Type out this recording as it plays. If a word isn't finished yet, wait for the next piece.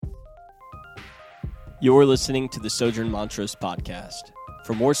You're listening to the Sojourn Montrose podcast.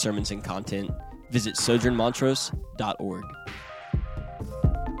 For more sermons and content, visit sojournmontrose.org.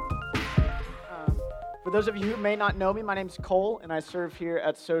 For those of you who may not know me, my name's Cole, and I serve here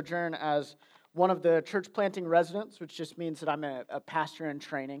at Sojourn as one of the church planting residents, which just means that I'm a pastor in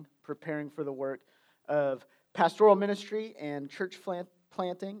training, preparing for the work of pastoral ministry and church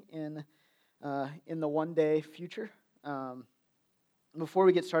planting in the one-day future. Before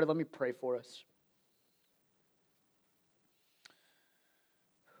we get started, let me pray for us.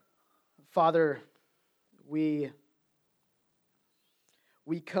 Father, we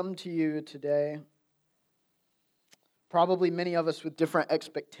come to you today, probably many of us with different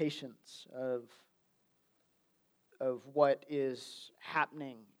expectations of what is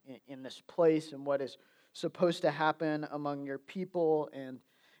happening in this place and what is supposed to happen among your people and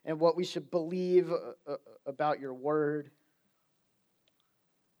what we should believe about your word.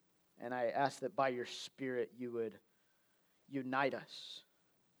 And I ask that by your Spirit you would unite us.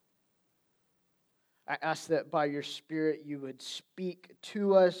 I ask that by your Spirit you would speak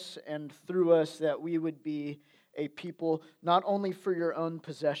to us and through us, that we would be a people not only for your own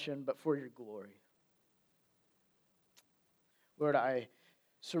possession, but for your glory. Lord, I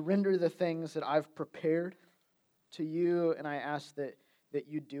surrender the things that I've prepared to you, and I ask that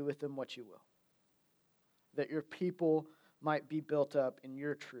you do with them what you will. That your people might be built up in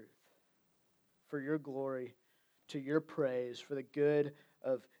your truth, for your glory, to your praise, for the good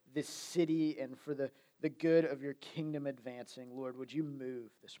of this city and for the good of your kingdom advancing. Lord, would you move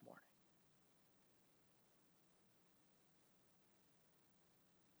this morning?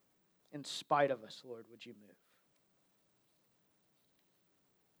 In spite of us, Lord, would you move?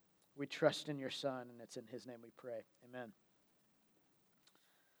 We trust in your Son, and it's in his name we pray. Amen.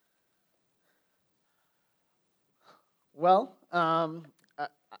 Well,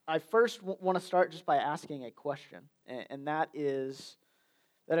 I first want to start just by asking a question, and that is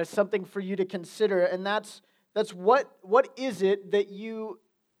something for you to consider, and that's what is it that you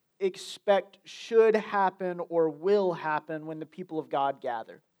expect should happen or will happen when the people of God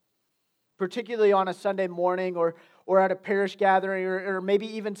gather? Particularly on a Sunday morning or at a parish gathering, or maybe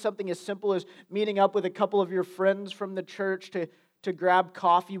even something as simple as meeting up with a couple of your friends from the church to grab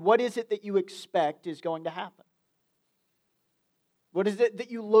coffee. What is it that you expect is going to happen? What is it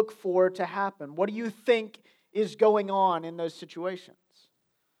that you look for to happen? What do you think is going on in those situations?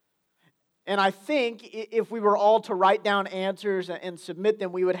 And I think if we were all to write down answers and submit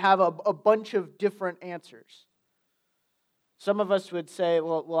them, we would have a bunch of different answers. Some of us would say,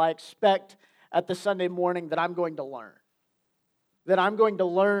 well, I expect at the Sunday morning that I'm going to learn. That I'm going to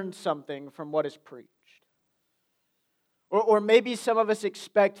learn something from what is preached. Or maybe some of us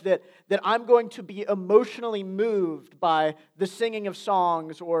expect that I'm going to be emotionally moved by the singing of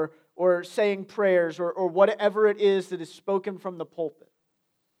songs or saying prayers or whatever it is that is spoken from the pulpit.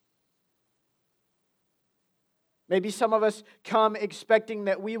 Maybe some of us come expecting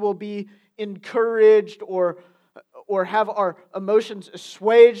that we will be encouraged or have our emotions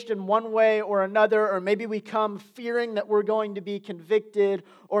assuaged in one way or another, or maybe we come fearing that we're going to be convicted,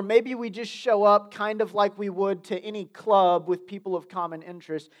 or maybe we just show up kind of like we would to any club with people of common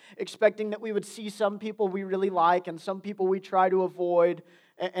interest, expecting that we would see some people we really like and some people we try to avoid,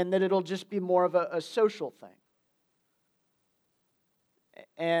 and that it'll just be more of a social thing.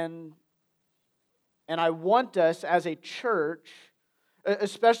 And I want us as a church,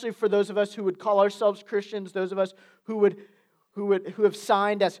 especially for those of us who would call ourselves Christians, those of us who have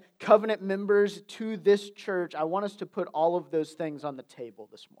signed as covenant members to this church, I want us to put all of those things on the table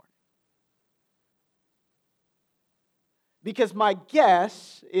this morning. Because my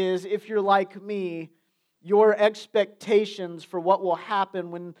guess is, if you're like me, your expectations for what will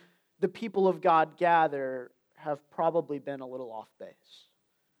happen when the people of God gather have probably been a little off base.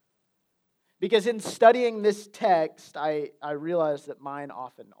 Because in studying this text, I realize that mine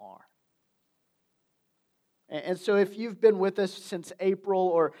often are. And so if you've been with us since April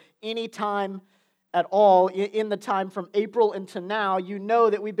or any time at all in the time from April into now, you know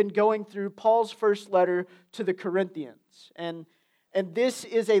that we've been going through Paul's first letter to the Corinthians. And this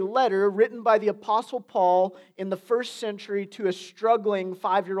is a letter written by the Apostle Paul in the first century to a struggling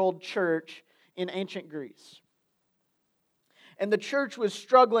 5-year-old church in ancient Greece. And the church was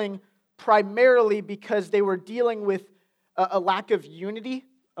struggling primarily because they were dealing with a lack of unity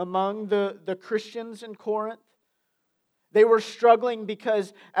among the Christians in Corinth. They were struggling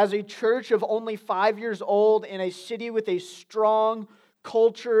because as a church of only 5 years old in a city with a strong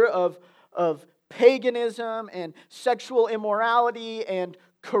culture of paganism and sexual immorality and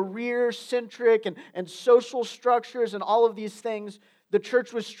career-centric and social structures and all of these things, The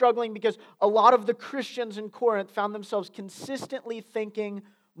church was struggling because a lot of the Christians in Corinth found themselves consistently thinking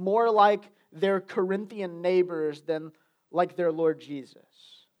more like their Corinthian neighbors than like their Lord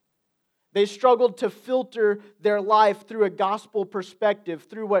Jesus. They struggled to filter their life through a gospel perspective,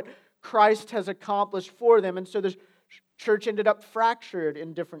 through what Christ has accomplished for them. And so the church ended up fractured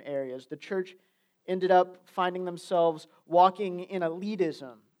in different areas. The church ended up finding themselves walking in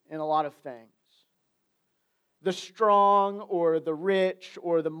elitism in a lot of things. The strong or the rich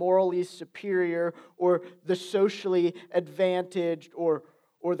or the morally superior or the socially advantaged or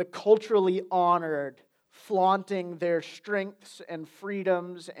the culturally honored, flaunting their strengths and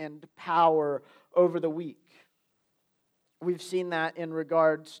freedoms and power over the weak. We've seen that in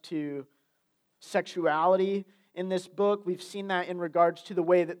regards to sexuality in this book. We've seen that in regards to the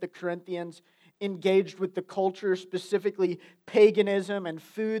way that the Corinthians engaged with the culture, specifically paganism and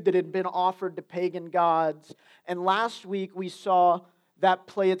food that had been offered to pagan gods. And last week we saw that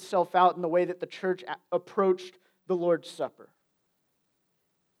play itself out in the way that the church approached the Lord's Supper.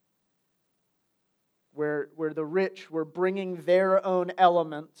 Where the rich were bringing their own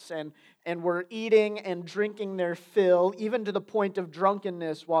elements and were eating and drinking their fill, even to the point of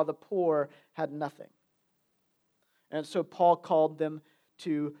drunkenness, while the poor had nothing. And so Paul called them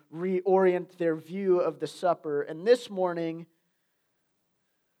to reorient their view of the supper. And this morning,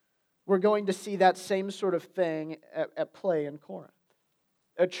 we're going to see that same sort of thing at play in Corinth.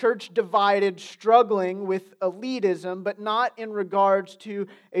 A church divided, struggling with elitism, but not in regards to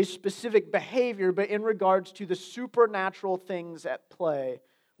a specific behavior, but in regards to the supernatural things at play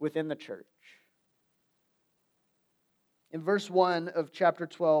within the church. In verse 1 of chapter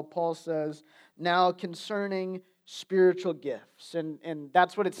 12, Paul says, "Now concerning spiritual gifts." And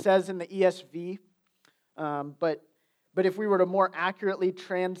that's what it says in the ESV. But if we were to more accurately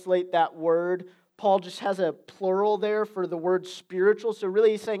translate that word, Paul just has a plural there for the word spiritual. So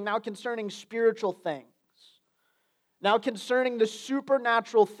really he's saying, now concerning spiritual things. Now concerning the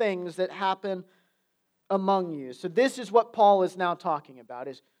supernatural things that happen among you. So this is what Paul is now talking about,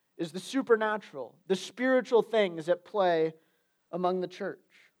 is the supernatural, the spiritual things at play among the church.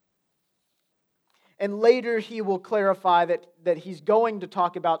 And later he will clarify that he's going to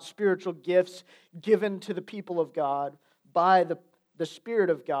talk about spiritual gifts given to the people of God by the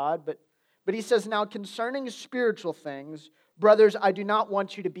Spirit of God. But he says, now concerning spiritual things, brothers, I do not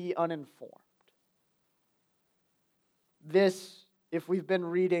want you to be uninformed. This, if we've been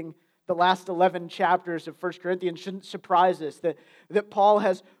reading the last 11 chapters of 1 Corinthians, shouldn't surprise us that Paul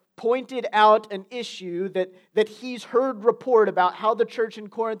has pointed out an issue that he's heard report about how the church in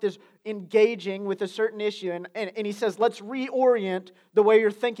Corinth is engaging with a certain issue. And he says, let's reorient the way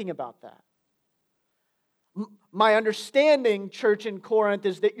you're thinking about that. My understanding, church in Corinth,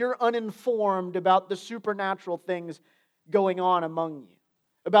 is that you're uninformed about the supernatural things going on among you,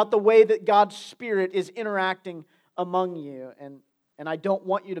 about the way that God's Spirit is interacting among you, and I don't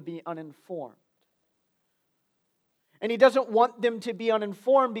want you to be uninformed. And he doesn't want them to be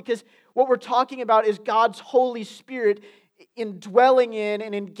uninformed because what we're talking about is God's Holy Spirit indwelling in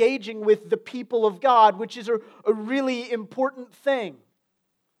and engaging with the people of God, which is a really important thing.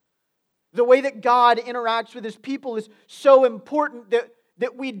 The way that God interacts with His people is so important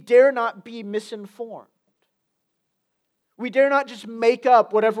that we dare not be misinformed. We dare not just make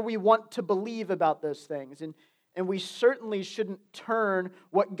up whatever we want to believe about those things. And we certainly shouldn't turn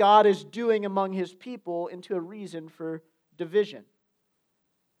what God is doing among His people into a reason for division.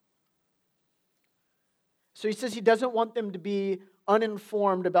 So he says he doesn't want them to be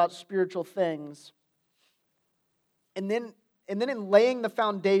uninformed about spiritual things. And then in laying the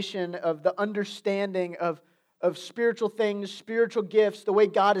foundation of the understanding of spiritual things, spiritual gifts, the way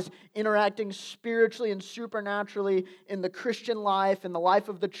God is interacting spiritually and supernaturally in the Christian life, in the life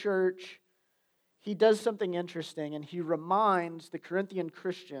of the church, he does something interesting, and he reminds the Corinthian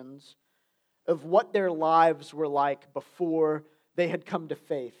Christians of what their lives were like before they had come to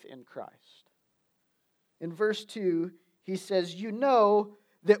faith in Christ. In verse 2, he says, "You know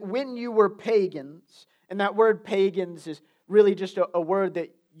that when you were pagans," and that word pagans is really just a word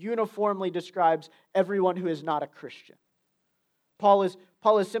that uniformly describes everyone who is not a Christian. Paul is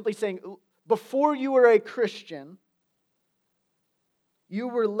simply saying, before you were a Christian, you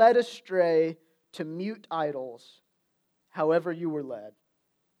were led astray to mute idols, however you were led.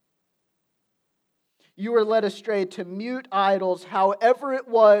 You were led astray to mute idols, however it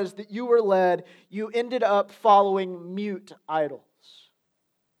was that you were led, you ended up following mute idols.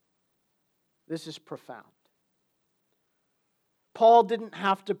 This is profound. Paul didn't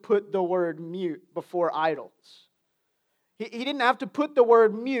have to put the word mute before idols. He didn't have to put the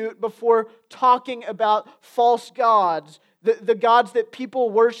word mute before talking about false gods the gods that people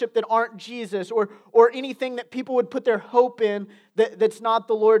worship that aren't Jesus, or anything that people would put their hope in that's not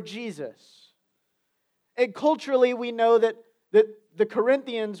the Lord Jesus. And culturally, we know that the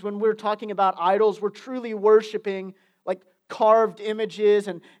Corinthians, when we're talking about idols, were truly worshiping like carved images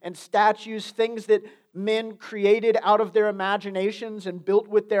and statues, things that men created out of their imaginations and built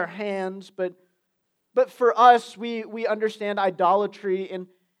with their hands. But for us, we understand idolatry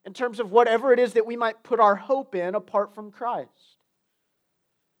in terms of whatever it is that we might put our hope in apart from Christ.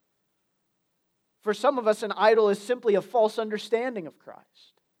 For some of us, an idol is simply a false understanding of Christ.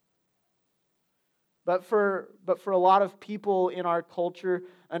 But for a lot of people in our culture,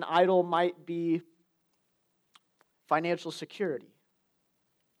 an idol might be financial security,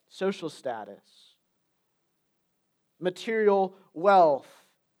 social status, material wealth,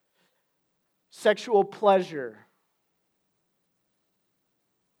 sexual pleasure.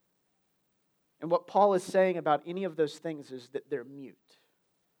 And what Paul is saying about any of those things is that they're mute,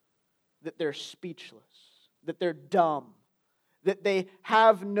 that they're speechless, that they're dumb, that they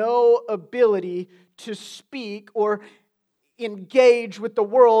have no ability to speak or engage with the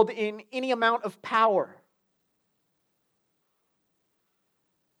world in any amount of power.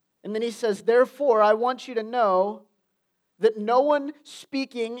 And then he says, therefore, I want you to know that no one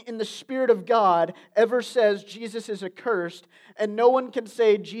speaking in the Spirit of God ever says Jesus is accursed, and no one can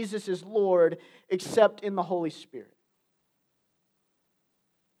say Jesus is Lord except in the Holy Spirit.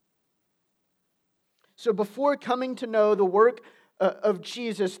 So before coming to know the work of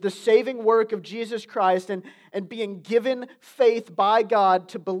Jesus, the saving work of Jesus Christ, and being given faith by God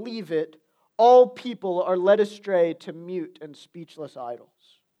to believe it, all people are led astray to mute and speechless idols.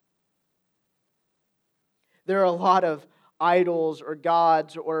 There are a lot of idols or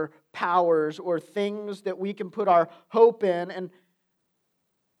gods or powers or things that we can put our hope in,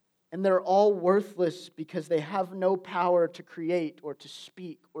 and they're all worthless because they have no power to create or to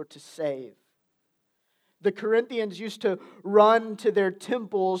speak or to save. The Corinthians used to run to their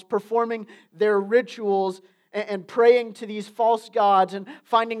temples, performing their rituals and praying to these false gods and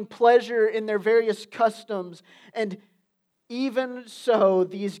finding pleasure in their various customs. And even so,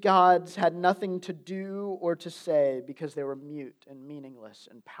 these gods had nothing to do or to say because they were mute and meaningless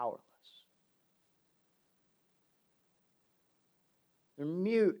and powerless. They're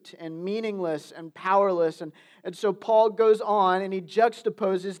mute and meaningless and powerless. And so Paul goes on and he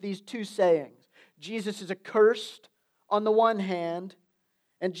juxtaposes these two sayings. Jesus is accursed on the one hand,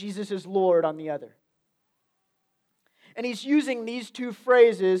 and Jesus is Lord on the other. And he's using these two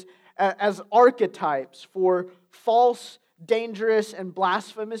phrases as archetypes for false, dangerous, and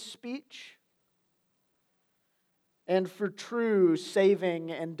blasphemous speech, and for true,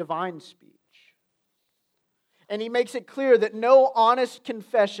 saving, and divine speech. And he makes it clear that no honest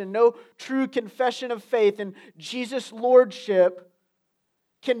confession, no true confession of faith in Jesus' lordship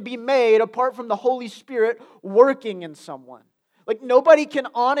can be made apart from the Holy Spirit working in someone. Like nobody can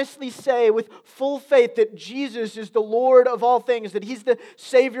honestly say with full faith that Jesus is the Lord of all things, that He's the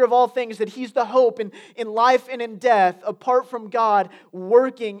Savior of all things, that He's the hope in life and in death, apart from God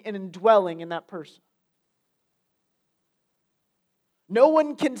working and indwelling in that person. No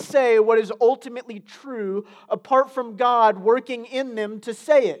one can say what is ultimately true apart from God working in them to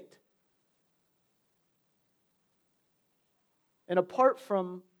say it. And apart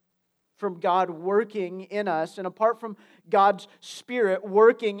from God working in us, and apart from God's Spirit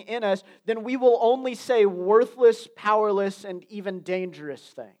working in us, then we will only say worthless, powerless, and even dangerous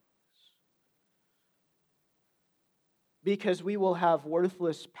things. Because we will have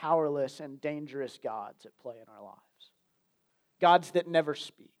worthless, powerless, and dangerous gods at play in our lives. Gods that never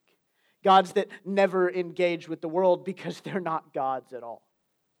speak. Gods that never engage with the world because they're not gods at all.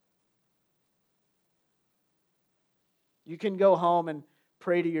 You can go home and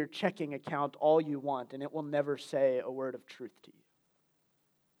pray to your checking account all you want, and it will never say a word of truth to you.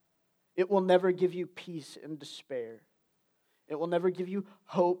 It will never give you peace in despair. It will never give you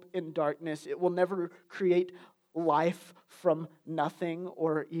hope in darkness. It will never create life from nothing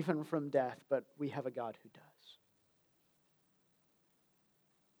or even from death, but we have a God who does.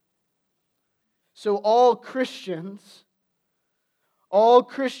 So all Christians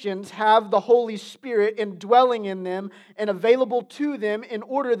have the Holy Spirit indwelling in them and available to them in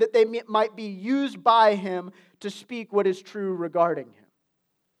order that they might be used by Him to speak what is true regarding Him.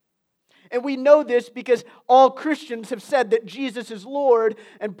 And we know this because all Christians have said that Jesus is Lord,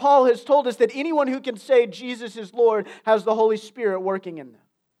 and Paul has told us that anyone who can say Jesus is Lord has the Holy Spirit working in them.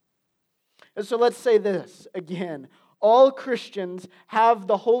 And so let's say this again. All Christians have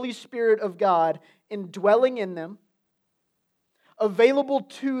the Holy Spirit of God indwelling in them, available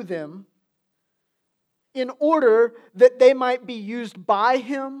to them, in order that they might be used by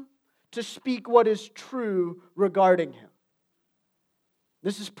Him to speak what is true regarding Him.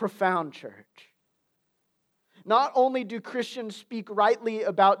 This is profound, church. Not only do Christians speak rightly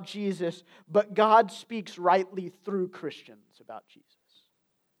about Jesus, but God speaks rightly through Christians about Jesus.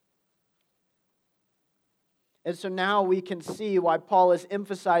 And so now we can see why Paul has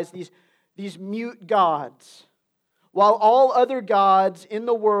emphasized these mute gods. While all other gods in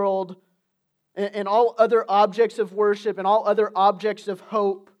the world and all other objects of worship and all other objects of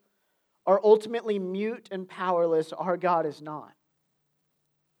hope are ultimately mute and powerless, our God is not.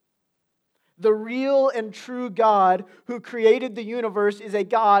 The real and true God who created the universe is a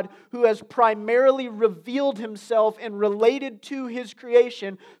God who has primarily revealed Himself and related to His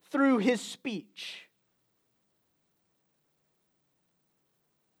creation through His speech.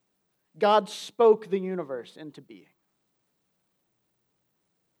 God spoke the universe into being.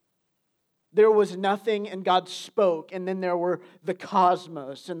 There was nothing and God spoke, and then there were the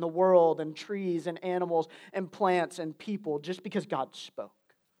cosmos and the world and trees and animals and plants and people just because God spoke.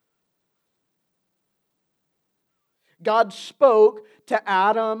 God spoke to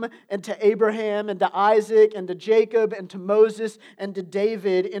Adam and to Abraham and to Isaac and to Jacob and to Moses and to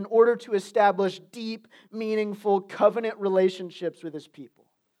David in order to establish deep, meaningful covenant relationships with His people.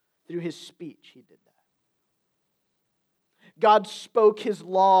 Through His speech, He did that. God spoke His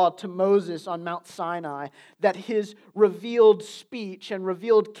law to Moses on Mount Sinai that His revealed speech and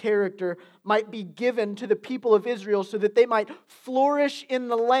revealed character might be given to the people of Israel so that they might flourish in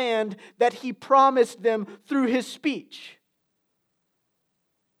the land that He promised them through His speech.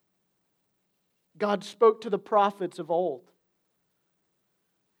 God spoke to the prophets of old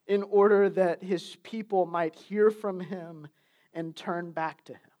in order that His people might hear from Him and turn back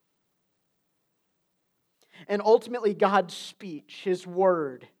to Him. And ultimately, God's speech, His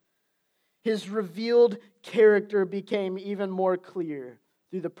word, His revealed character became even more clear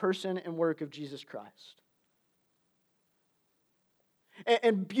through the person and work of Jesus Christ.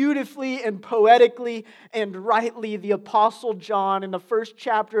 And beautifully and poetically and rightly, the Apostle John, in the first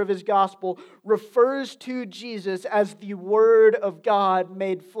chapter of his gospel, refers to Jesus as the Word of God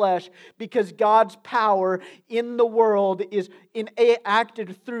made flesh, because God's power in the world is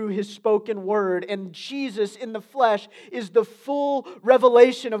enacted through His spoken word. And Jesus in the flesh is the full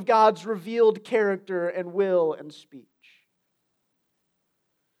revelation of God's revealed character and will and speech.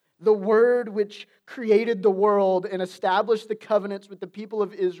 The Word which created the world and established the covenants with the people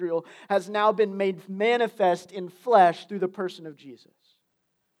of Israel has now been made manifest in flesh through the person of Jesus.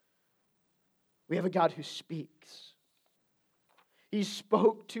 We have a God who speaks. He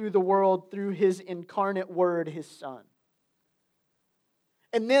spoke to the world through His incarnate Word, His Son.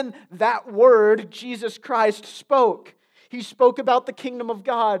 And then that Word, Jesus Christ, spoke. He spoke about the kingdom of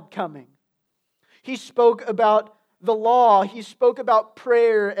God coming. He spoke about the law. He spoke about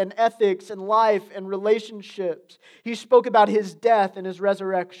prayer and ethics and life and relationships. He spoke about His death and His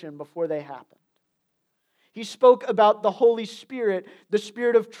resurrection before they happened. He spoke about the Holy Spirit, the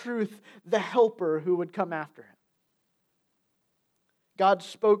Spirit of truth, the helper who would come after Him. God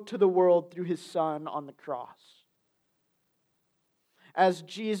spoke to the world through His Son on the cross. As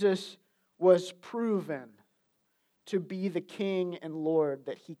Jesus was proven to be the King and Lord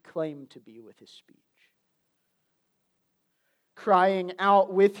that He claimed to be with His speech. Crying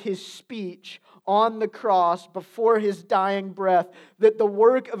out with His speech on the cross before His dying breath that the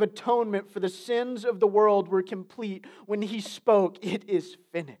work of atonement for the sins of the world were complete when He spoke, "It is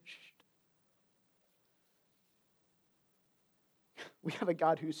finished." We have a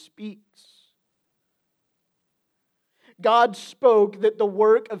God who speaks. God spoke that the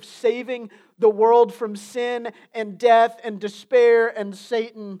work of saving the world from sin and death and despair and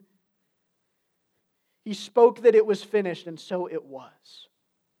Satan, He spoke that it was finished, and so it was.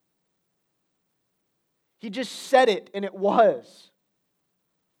 He just said it, and it was.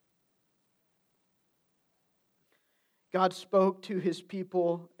 God spoke to His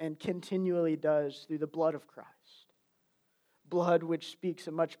people and continually does through the blood of Christ. Blood which speaks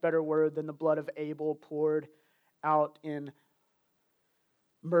a much better word than the blood of Abel poured out in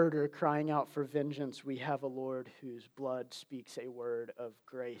murder, crying out for vengeance. We have a Lord whose blood speaks a word of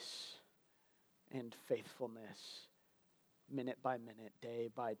grace and faithfulness, minute by minute, day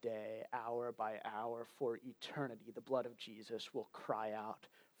by day, hour by hour, for eternity. The blood of Jesus will cry out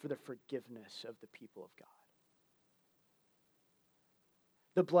for the forgiveness of the people of God.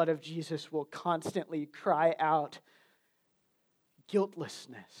 The blood of Jesus will constantly cry out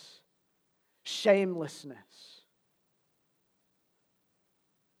guiltlessness, shamelessness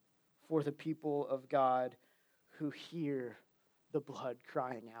for the people of God who hear the blood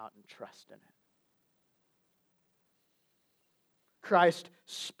crying out and trust in it. Christ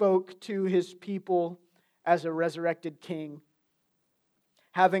spoke to his people as a resurrected king.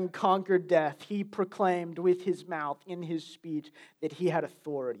 Having conquered death, he proclaimed with his mouth, in his speech, that he had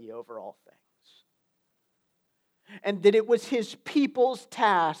authority over all things. And that it was his people's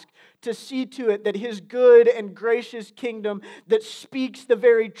task to see to it that his good and gracious kingdom that speaks the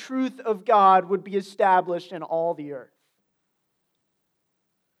very truth of God would be established in all the earth.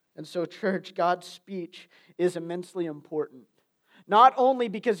 And so, church, God's speech is immensely important. Not only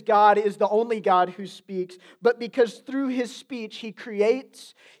because God is the only God who speaks, but because through his speech he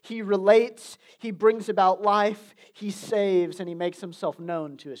creates, he relates, he brings about life, he saves, and he makes himself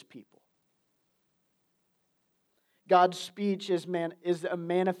known to his people. God's speech is a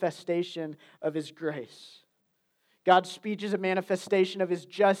manifestation of his grace. God's speech is a manifestation of his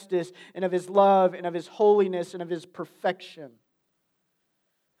justice and of his love and of his holiness and of his perfection.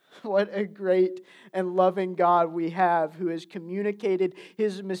 What a great and loving God we have, who has communicated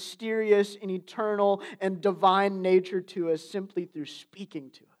his mysterious and eternal and divine nature to us simply through speaking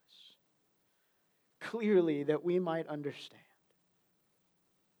to us, clearly that we might understand.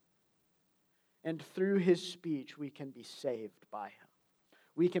 And through his speech, we can be saved by him.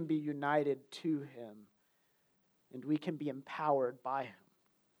 We can be united to him, and we can be empowered by him.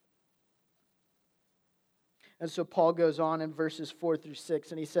 And so Paul goes on in verses 4 through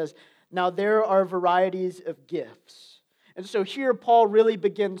 6, and he says, "Now there are varieties of gifts." And so here Paul really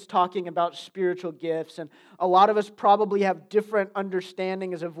begins talking about spiritual gifts, and a lot of us probably have different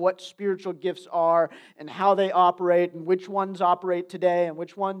understandings of what spiritual gifts are and how they operate and which ones operate today and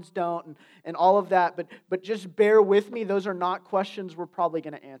which ones don't and all of that. But just bear with me, those are not questions we're probably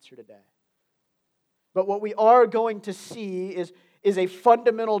going to answer today. But what we are going to see is a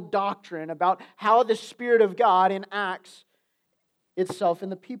fundamental doctrine about how the Spirit of God enacts itself in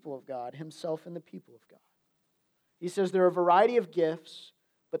the people of God, himself in the people of God. He says there are a variety of gifts,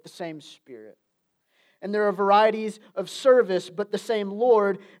 but the same Spirit. And there are varieties of service, but the same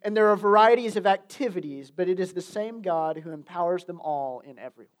Lord. And there are varieties of activities, but it is the same God who empowers them all in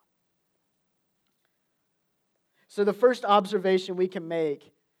everyone. So the first observation we can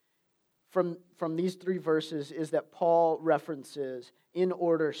make from these three verses is that Paul references, in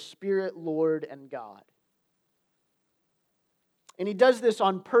order, Spirit, Lord, and God. And he does this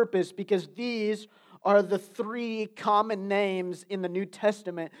on purpose because these are the three common names in the New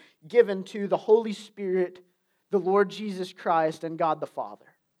Testament given to the Holy Spirit, the Lord Jesus Christ, and God the Father.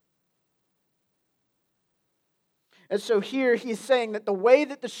 And so here he's saying that the way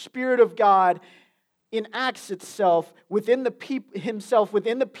that the Spirit of God enacts itself within himself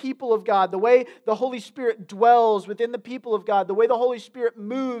within the people of God, the way the Holy Spirit dwells within the people of God, the way the Holy Spirit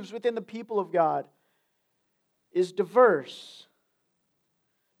moves within the people of God is diverse.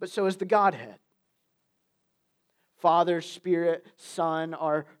 But so is the Godhead. Father, Spirit, Son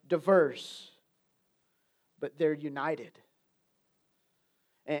are diverse, but they're united.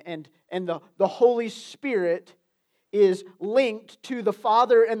 And the Holy Spirit is linked to the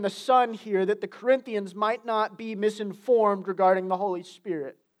Father and the Son here, that the Corinthians might not be misinformed regarding the Holy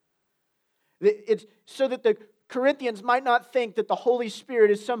Spirit. It's so that the Corinthians might not think that the Holy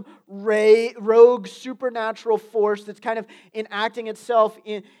Spirit is some rogue supernatural force that's kind of enacting itself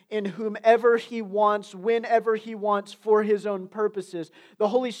in whomever he wants, whenever he wants, for his own purposes. The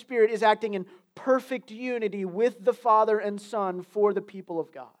Holy Spirit is acting in perfect unity with the Father and Son for the people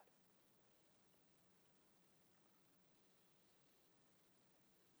of God.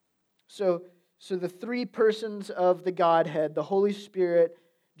 So the three persons of the Godhead, the Holy Spirit,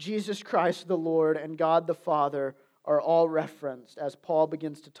 Jesus Christ the Lord, and God the Father, are all referenced as Paul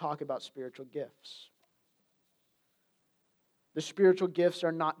begins to talk about spiritual gifts. The spiritual gifts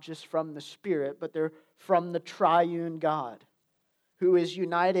are not just from the Spirit, but they're from the triune God, who is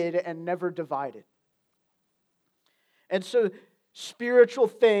united and never divided. And so spiritual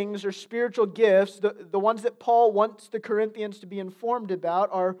things or spiritual gifts, the ones that Paul wants the Corinthians to be informed about,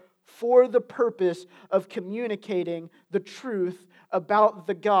 are for the purpose of communicating the truth about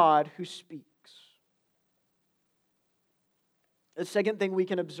the God who speaks. The second thing we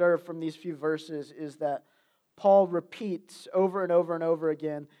can observe from these few verses is that Paul repeats over and over and over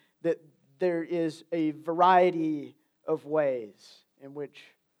again that there is a variety of ways in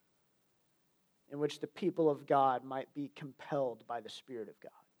which the people of God might be compelled by the Spirit of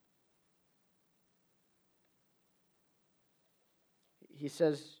God. He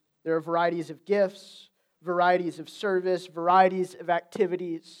says there are varieties of gifts, varieties of service, varieties of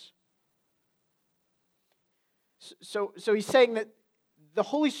activities. So he's saying that the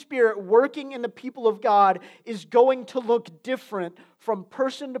Holy Spirit working in the people of God is going to look different from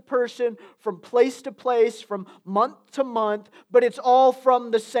person to person, from place to place, from month to month, but it's all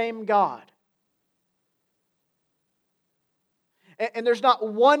from the same God. And there's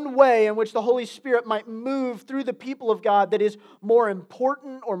not one way in which the Holy Spirit might move through the people of God that is more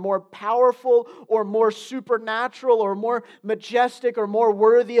important or more powerful or more supernatural or more majestic or more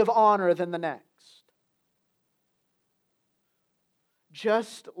worthy of honor than the next.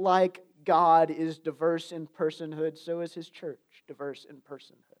 Just like God is diverse in personhood, so is His church diverse in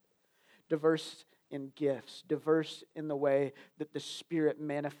personhood, diverse in gifts, diverse in the way that the Spirit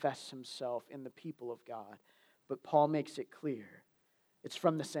manifests Himself in the people of God. But Paul makes it clear. It's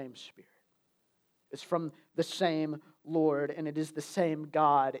from the same Spirit. It's from the same Lord, and it is the same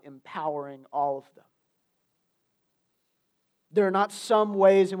God empowering all of them. There are not some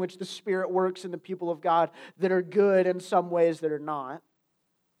ways in which the Spirit works in the people of God that are good and some ways that are not.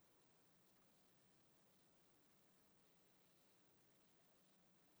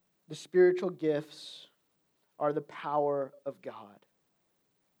 The spiritual gifts are the power of God.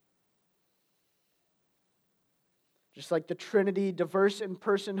 Just like the Trinity, diverse in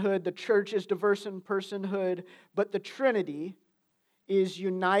personhood, the church is diverse in personhood, but the Trinity is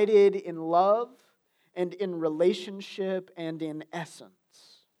united in love and in relationship and in essence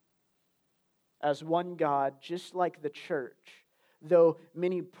as one God, just like the church, though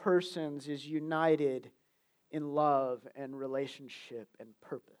many persons, is united in love and relationship and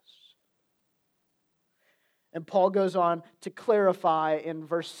purpose. And Paul goes on to clarify in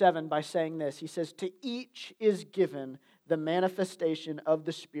verse 7 by saying this. He says, "To each is given the manifestation of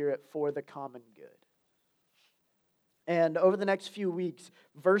the Spirit for the common good." And over the next few weeks,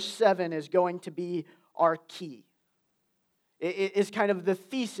 verse 7 is going to be our key. It is kind of the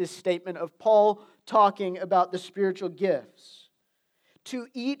thesis statement of Paul talking about the spiritual gifts. To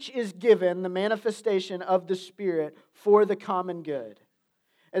each is given the manifestation of the Spirit for the common good.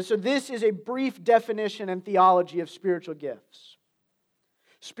 And so this is a brief definition and theology of spiritual gifts.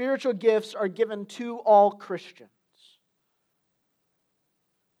 Spiritual gifts are given to all Christians.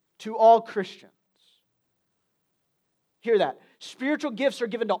 To all Christians. Hear that. Spiritual gifts are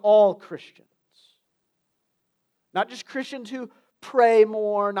given to all Christians. Not just Christians who pray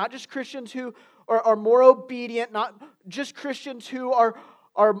more, not just Christians who are more obedient, not just Christians who are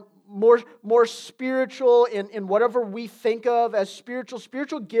more spiritual in whatever we think of as spiritual.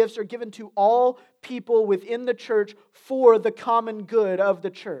 Spiritual gifts are given to all people within the church for the common good of the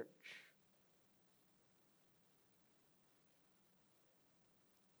church.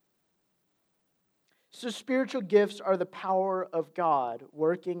 So spiritual gifts are the power of God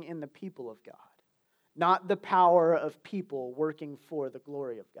working in the people of God, not the power of people working for the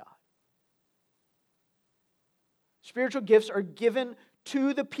glory of God. Spiritual gifts are given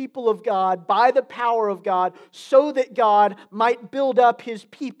to the people of God by the power of God so that God might build up His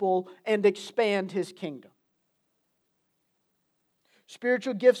people and expand His kingdom.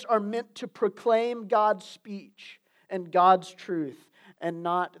 Spiritual gifts are meant to proclaim God's speech and God's truth and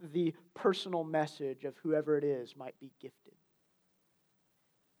not the personal message of whoever it is might be gifted.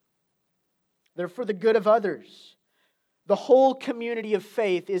 They're for the good of others. The whole community of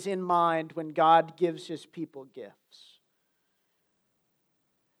faith is in mind when God gives His people gifts.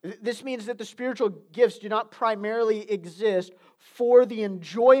 This means that the spiritual gifts do not primarily exist for the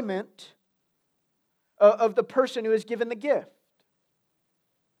enjoyment of the person who is given the gift.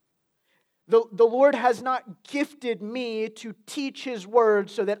 The Lord has not gifted me to teach His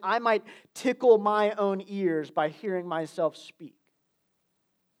word so that I might tickle my own ears by hearing myself speak.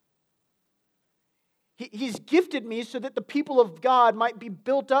 He's gifted me so that the people of God might be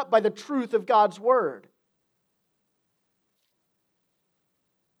built up by the truth of God's word.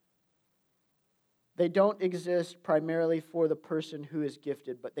 They don't exist primarily for the person who is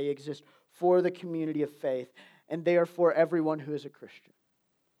gifted, but they exist for the community of faith, and they are for everyone who is a Christian.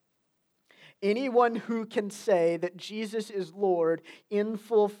 Anyone who can say that Jesus is Lord in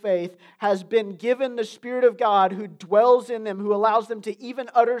full faith has been given the Spirit of God who dwells in them, who allows them to even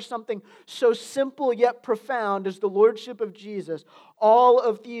utter something so simple yet profound as the Lordship of Jesus. All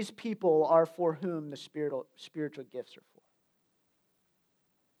of these people are for whom the spiritual gifts are for.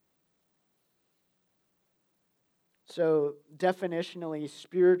 So, definitionally,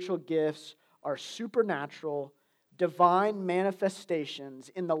 spiritual gifts are supernatural, divine manifestations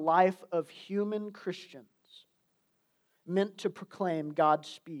in the life of human Christians meant to proclaim God's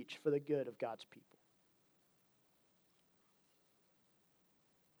speech for the good of God's people.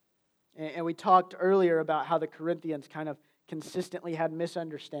 And we talked earlier about how the Corinthians kind of consistently had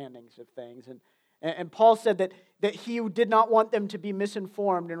misunderstandings of things. And Paul said that he did not want them to be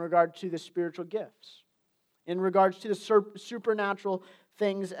misinformed in regard to the spiritual gifts, in regards to the supernatural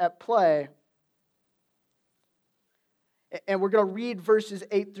things at play. And we're going to read verses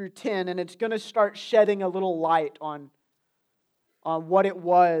 8 through 10, and it's going to start shedding a little light on what it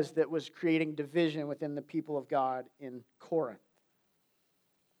was that was creating division within the people of God in Corinth.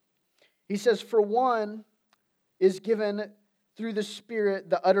 He says, "For one is given through the Spirit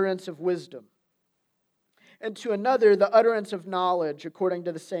the utterance of wisdom, and to another the utterance of knowledge according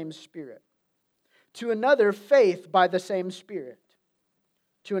to the same Spirit. To another faith by the same Spirit.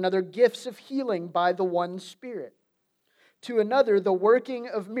 To another gifts of healing by the one Spirit. To another the working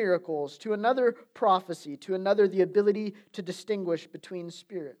of miracles. To another prophecy. To another the ability to distinguish between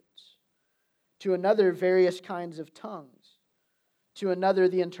spirits. To another various kinds of tongues. To another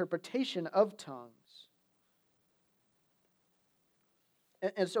the interpretation of tongues."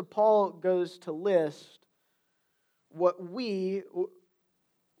 And so Paul goes to list what we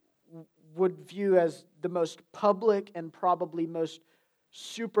would view as the most public and probably most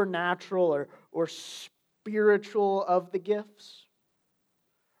supernatural or spiritual of the gifts.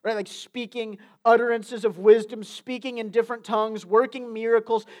 Right? Like speaking utterances of wisdom, speaking in different tongues, working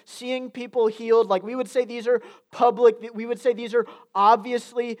miracles, seeing people healed. Like we would say these are public, we would say these are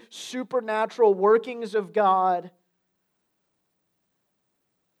obviously supernatural workings of God.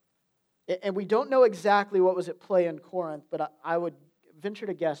 And we don't know exactly what was at play in Corinth, but I would venture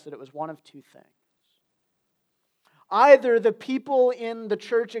to guess that it was one of two things. Either the people in the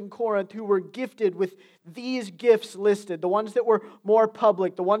church in Corinth who were gifted with these gifts listed, the ones that were more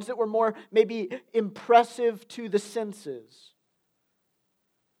public, the ones that were more maybe impressive to the senses,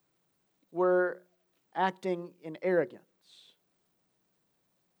 were acting in arrogance,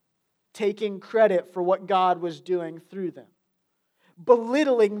 taking credit for what God was doing through them,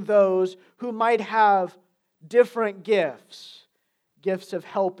 belittling those who might have different gifts, gifts of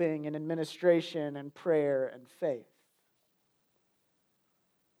helping and administration and prayer and faith.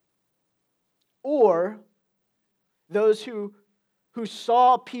 Or those who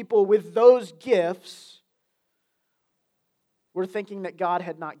saw people with those gifts were thinking that God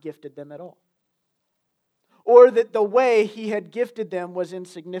had not gifted them at all, or that the way He had gifted them was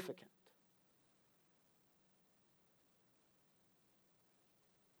insignificant.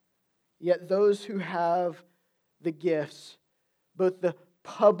 Yet those who have the gifts, both the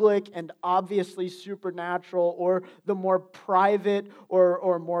public and obviously supernatural, or the more private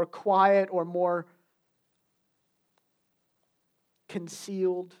or more quiet or more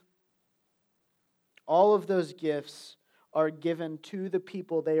concealed, all of those gifts are given to the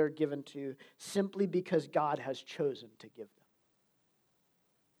people they are given to simply because God has chosen to give them.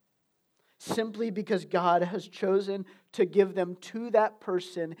 Simply because God has chosen to give them to that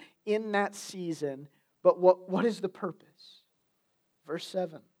person in that season. But what is the purpose? Verse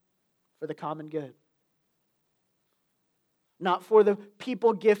 7, for the common good. Not for the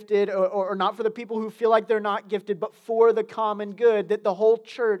people gifted or not for the people who feel like they're not gifted, but for the common good, that the whole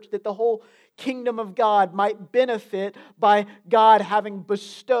church, that the whole kingdom of God might benefit by God having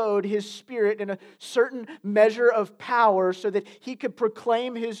bestowed His Spirit in a certain measure of power so that He could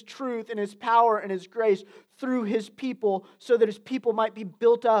proclaim His truth and His power and His grace through His people so that His people might be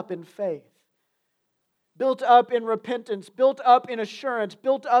built up in faith, built up in repentance, built up in assurance,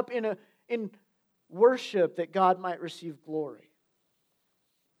 built up in worship that God might receive glory.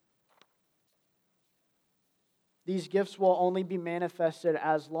 These gifts will only be manifested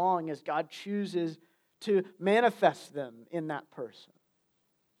as long as God chooses to manifest them in that person.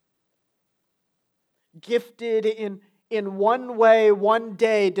 Gifted in one way, one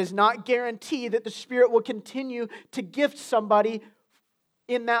day, does not guarantee that the Spirit will continue to gift somebody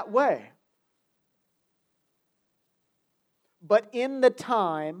in that way. But in the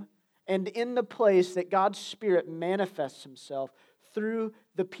time and in the place that God's Spirit manifests Himself through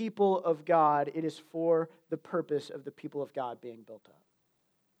the people of God, it is for the purpose of the people of God being built up.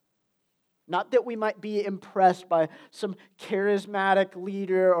 Not that we might be impressed by some charismatic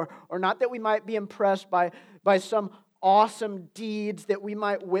leader, or not that we might be impressed by some awesome deeds that we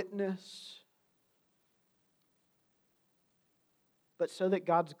might witness, but so that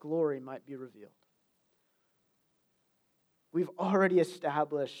God's glory might be revealed. We've already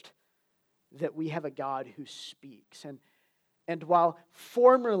established that we have a God who speaks. And while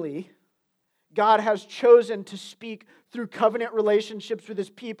formerly God has chosen to speak through covenant relationships with His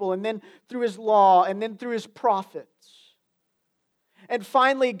people, and then through His law, and then through His prophets, And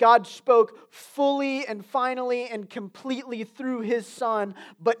finally, God spoke fully and finally and completely through His Son.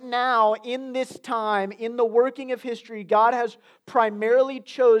 But now, in this time, in the working of history, God has primarily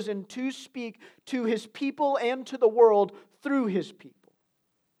chosen to speak to His people and to the world through His people.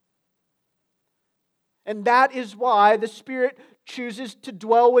 And that is why the Spirit chooses to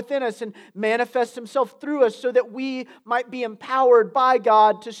dwell within us and manifest Himself through us so that we might be empowered by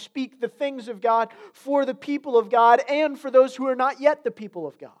God to speak the things of God for the people of God and for those who are not yet the people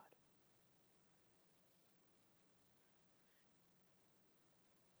of God.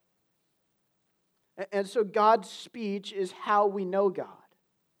 And so God's speech is how we know God.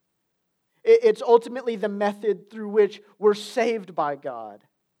 It's ultimately the method through which we're saved by God.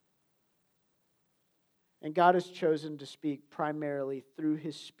 And God has chosen to speak primarily through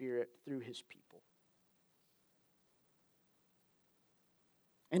His Spirit, through His people.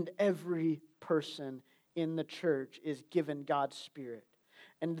 And every person in the church is given God's Spirit,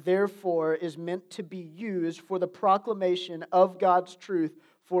 and therefore is meant to be used for the proclamation of God's truth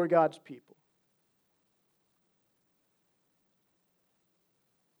for God's people.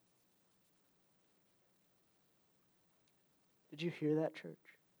 Did you hear that, church?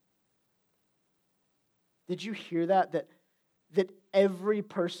 Did you hear that? That every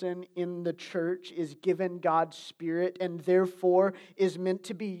person in the church is given God's Spirit and therefore is meant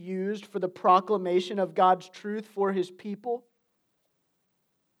to be used for the proclamation of God's truth for His people?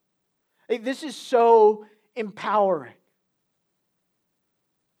 This is so empowering.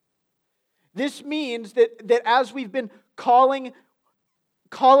 This means that as we've been calling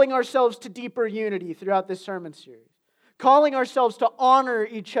ourselves to deeper unity throughout this sermon series, calling ourselves to honor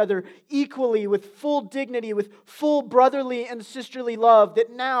each other equally with full dignity, with full brotherly and sisterly love, that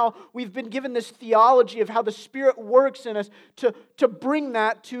now we've been given this theology of how the Spirit works in us to bring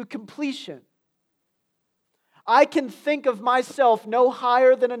that to completion. I can think of myself no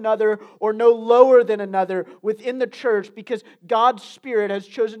higher than another or no lower than another within the church because God's Spirit has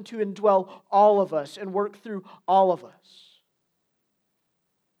chosen to indwell all of us and work through all of us.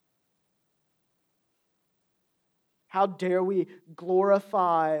 How dare we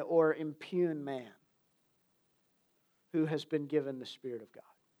glorify or impugn man who has been given the Spirit of God?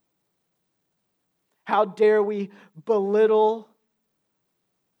 How dare we belittle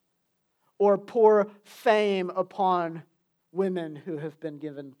or pour fame upon women who have been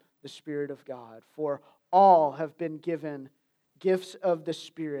given the Spirit of God? For all have been given gifts of the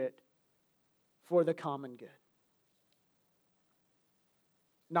Spirit for the common good.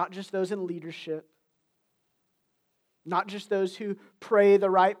 Not just those in leadership, not just those who pray the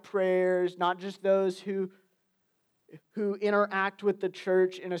right prayers, not just those who interact with the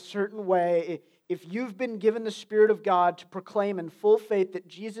church in a certain way. If you've been given the Spirit of God to proclaim in full faith that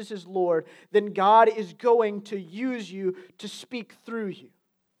Jesus is Lord, then God is going to use you to speak through you.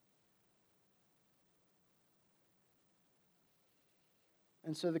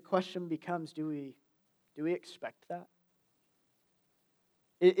 And so the question becomes, do we expect that?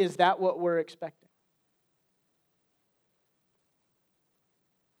 Is that what we're expecting?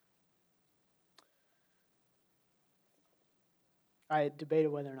 I debated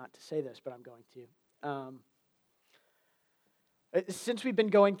whether or not to say this, but I'm going to. Since we've been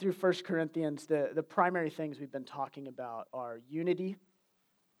going through 1 Corinthians, the primary things we've been talking about are unity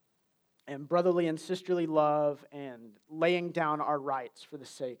and brotherly and sisterly love and laying down our rights for the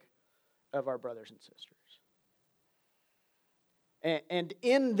sake of our brothers and sisters. And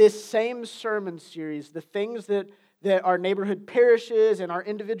in this same sermon series, the things that our neighborhood parishes and our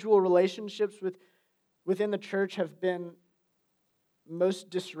individual relationships within the church have been most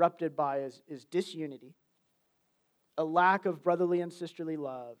disrupted by is disunity, a lack of brotherly and sisterly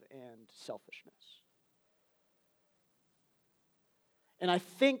love, and selfishness. And I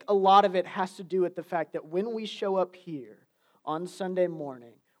think a lot of it has to do with the fact that when we show up here on Sunday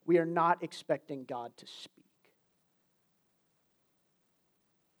morning, we are not expecting God to speak.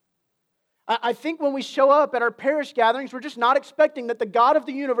 I think when we show up at our parish gatherings, we're just not expecting that the God of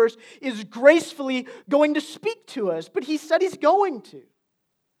the universe is gracefully going to speak to us. But He said He's going to.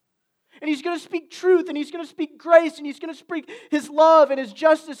 And He's going to speak truth, and He's going to speak grace, and He's going to speak His love and His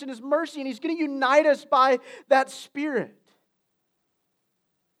justice and His mercy, and He's going to unite us by that Spirit.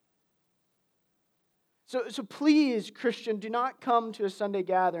 So please, Christian, do not come to a Sunday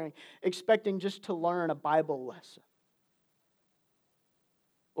gathering expecting just to learn a Bible lesson,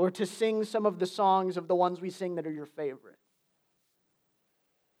 or to sing some of the songs of the ones we sing that are your favorite.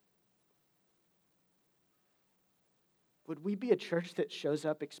 Would we be a church that shows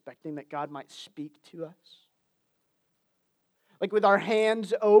up expecting that God might speak to us? like with our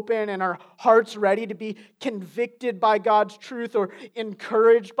hands open and our hearts ready to be convicted by God's truth or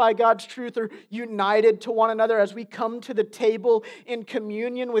encouraged by God's truth or united to one another as we come to the table in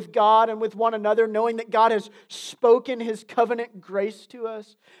communion with God and with one another, knowing that God has spoken His covenant grace to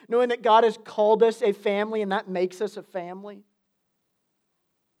us, knowing that God has called us a family and that makes us a family.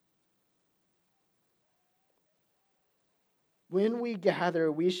 When we gather,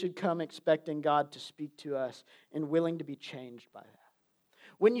 we should come expecting God to speak to us and willing to be changed by that.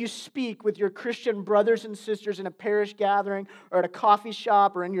 When you speak with your Christian brothers and sisters in a parish gathering or at a coffee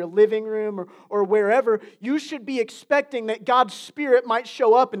shop or in your living room or wherever, you should be expecting that God's Spirit might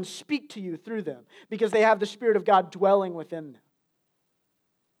show up and speak to you through them because they have the Spirit of God dwelling within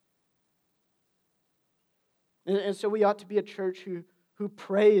them. And so we ought to be a church who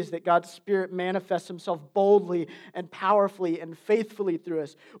prays that God's Spirit manifests Himself boldly and powerfully and faithfully through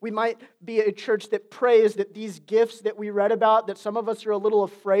us. We might be a church that prays that these gifts that we read about, that some of us are a little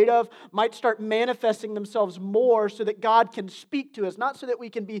afraid of, might start manifesting themselves more so that God can speak to us. Not so that we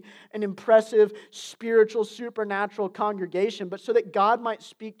can be an impressive, spiritual, supernatural congregation, but so that God might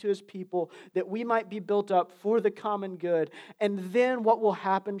speak to His people, that we might be built up for the common good. And then what will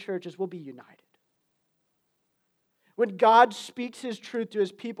happen, church, is we'll be united. When God speaks His truth to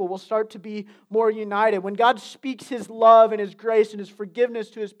His people, we'll start to be more united. When God speaks His love and His grace and His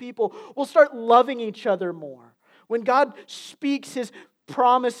forgiveness to His people, we'll start loving each other more. When God speaks His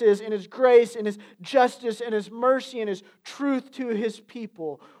promises and His grace and His justice and His mercy and His truth to His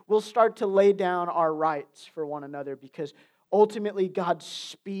people, we'll start to lay down our rights for one another because ultimately God's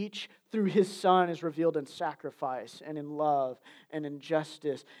speech through His Son is revealed in sacrifice and in love and in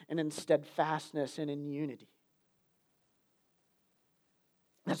justice and in steadfastness and in unity.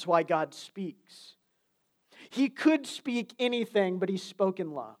 That's why God speaks. He could speak anything, but He spoke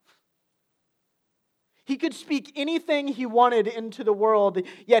in love. He could speak anything He wanted into the world,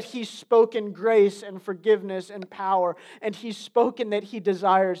 yet He spoke in grace and forgiveness and power. And He's spoken that He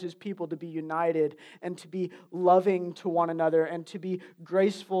desires His people to be united and to be loving to one another and to be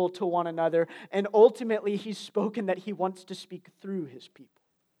graceful to one another. And ultimately, He's spoken that He wants to speak through His people.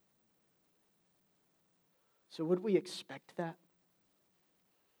 So would we expect that?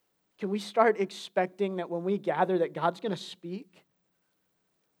 Can we start expecting that when we gather that God's going to speak?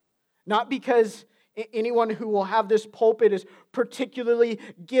 Not because anyone who will have this pulpit is particularly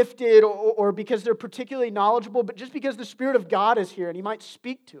gifted or because they're particularly knowledgeable, but just because the Spirit of God is here and He might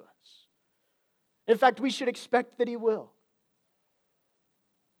speak to us. In fact, we should expect that He will.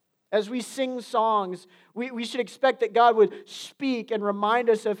 As we sing songs, we should expect that God would speak and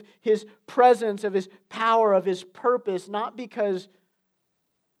remind us of His presence, of His power, of His purpose, not because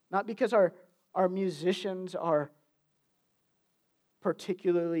our musicians are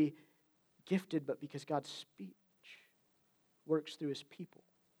particularly gifted, but because God's speech works through His people.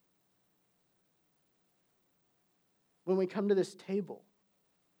 When we come to this table,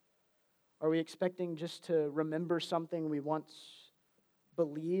 are we expecting just to remember something we once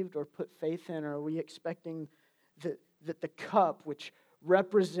believed or put faith in, or are we expecting that the cup, which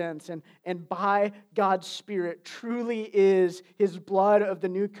represents and by God's Spirit truly is His blood of the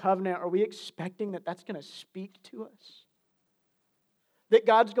new covenant, are we expecting that that's going to speak to us? That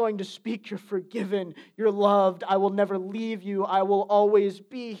God's going to speak, you're forgiven, you're loved, I will never leave you, I will always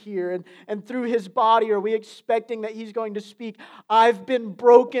be here. And through His body, are we expecting that He's going to speak, I've been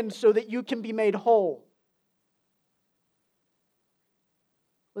broken so that you can be made whole?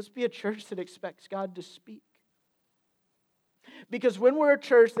 Let's be a church that expects God to speak. Because when we're a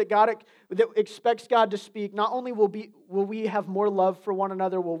church that expects God to speak, not only will we have more love for one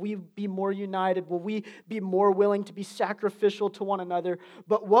another, will we be more united, will we be more willing to be sacrificial to one another,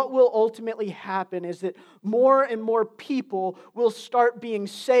 but what will ultimately happen is that more and more people will start being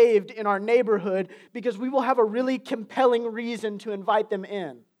saved in our neighborhood because we will have a really compelling reason to invite them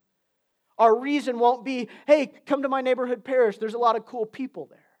in. Our reason won't be, hey, come to my neighborhood parish, there's a lot of cool people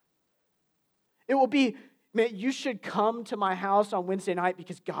there. It will be, man, you should come to my house on Wednesday night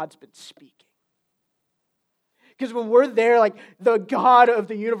because God's been speaking. Because when we're there, like the God of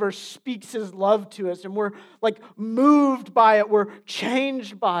the universe speaks His love to us and we're like moved by it, we're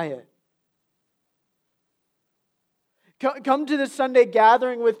changed by it. Come to this Sunday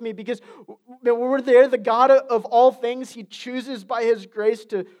gathering with me because when we're there, the God of all things, He chooses by His grace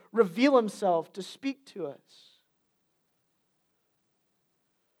to reveal Himself, to speak to us.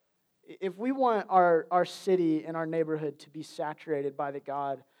 If we want our city and our neighborhood to be saturated by the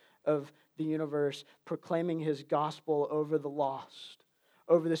God of the universe, proclaiming His gospel over the lost,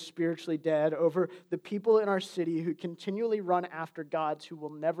 over the spiritually dead, over the people in our city who continually run after gods who will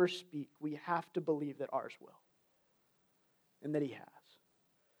never speak, we have to believe that ours will. and that he has,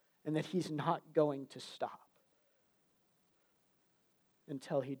 and that he's not going to stop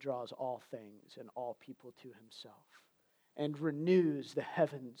until he draws all things and all people to himself and renews the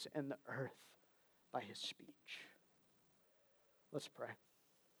heavens and the earth by his speech. Let's pray.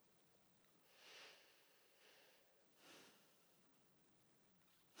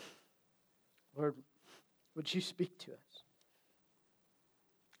 Lord, would you speak to us?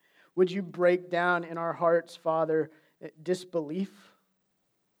 Would you break down in our hearts, Father, disbelief?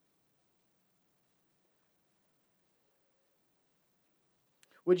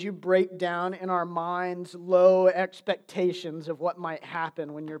 Would you break down in our minds low expectations of what might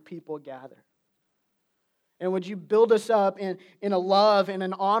happen when your people gather? And would you build us up in a love and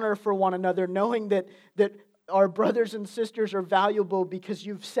an honor for one another, knowing that our brothers and sisters are valuable because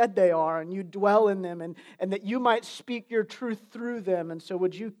you've said they are, and you dwell in them, and that you might speak your truth through them. And so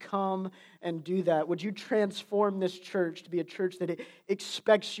would you come and do that? Would you transform this church to be a church that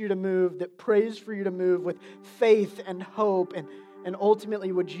expects you to move, that prays for you to move with faith and hope, and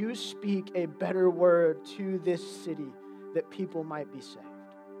ultimately, would you speak a better word to this city that people might be saved?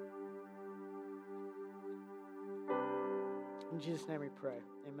 In Jesus' name we pray.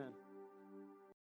 Amen.